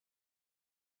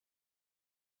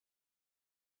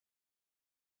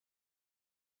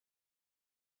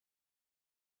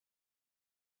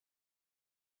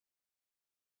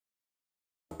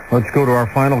Let's go to our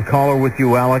final caller with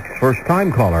you, Alex.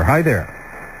 First-time caller. Hi there.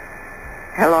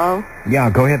 Hello? Yeah,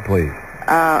 go ahead, please.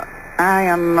 I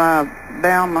am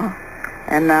Belma,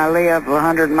 and I live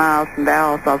 100 miles from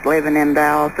Dallas. I was living in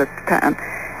Dallas at the time,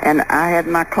 and I had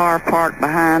my car parked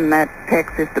behind that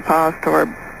Texas Depository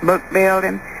book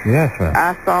building. Yes, ma'am.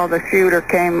 I saw the shooter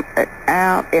came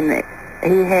out, and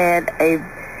he had a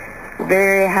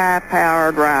very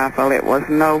high-powered rifle. It was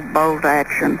no bolt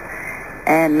action.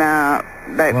 And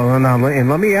well, now, and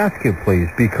let me ask you, please,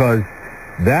 because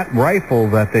that rifle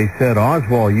that they said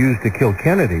Oswald used to kill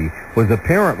Kennedy was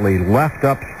apparently left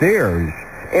upstairs.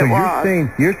 It so was.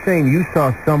 You're saying you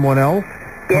saw someone else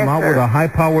come out sir. with a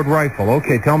high-powered rifle.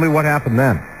 Okay, tell me what happened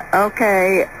then.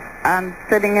 Okay, I'm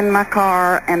sitting in my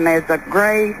car, and there's a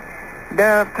gray,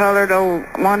 dove-colored old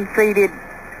one-seated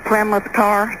Plymouth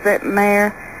car sitting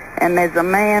there, and there's a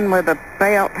man with a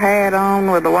felt hat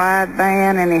on with a wide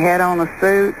band, and he had on a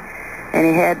suit, and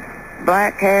he had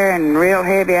black hair and real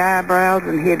heavy eyebrows,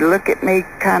 and he'd look at me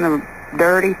kind of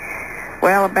dirty.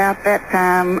 Well, about that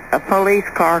time, a police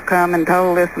car come and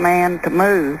told this man to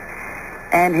move,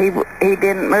 and he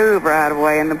didn't move right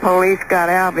away, and the police got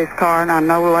out of his car, and I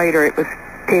know later it was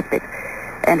Tippett,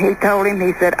 and he told him,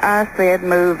 he said, I said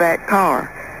move that car.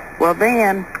 Well,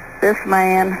 then, this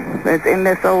man that's in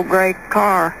this old gray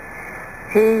car,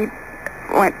 he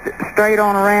went straight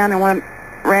on around and went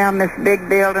around this big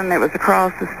building that was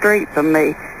across the street from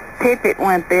me. Tippett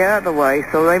went the other way,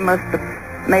 so they must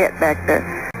have met back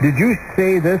there. Did you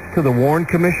say this to the Warren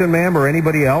Commission, ma'am, or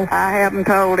anybody else? I haven't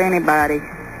told anybody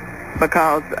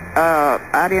because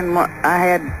I didn't want, I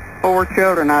had 4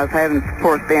 children I was having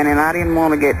support then, and I didn't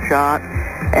want to get shot.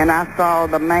 And I saw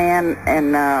the man,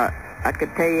 and I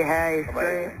could tell you how he's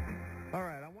dressed.